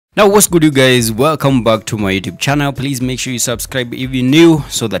Now what's good, you guys? Welcome back to my YouTube channel. Please make sure you subscribe if you're new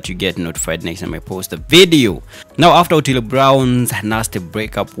so that you get notified next time I post a video. Now after Otile Brown's nasty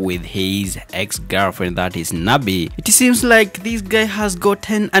breakup with his ex-girlfriend, that is Nabi, it seems like this guy has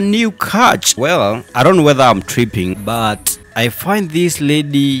gotten a new catch. Well, I don't know whether I'm tripping, but I find this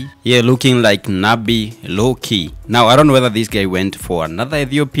lady here looking like Nabi low-key. Now I don't know whether this guy went for another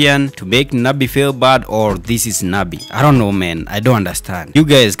Ethiopian to make Nabi feel bad, or this is Nabi. I don't know, man. I don't understand. You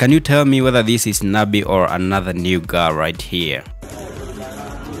guys, can you tell me whether this is Nabi or another new girl right here?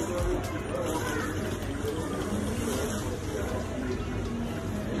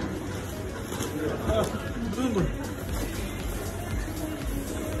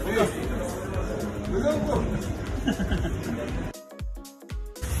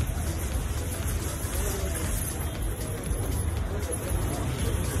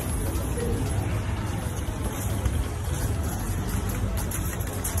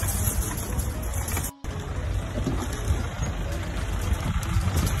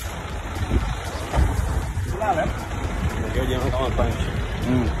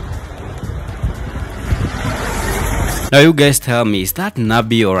 Now you guys tell me, is that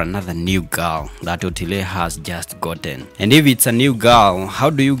Nabi or another new girl that Otile has just gotten? And if it's a new girl, how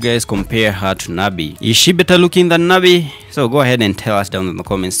do you guys compare her to Nabi? Is she better looking than Nabi? So go ahead and tell us down in the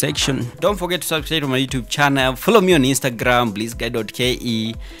comment section. Don't forget to subscribe to my YouTube channel. Follow me on Instagram,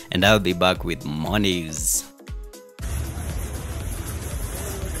 blissguy.ke, and I'll be back with more news.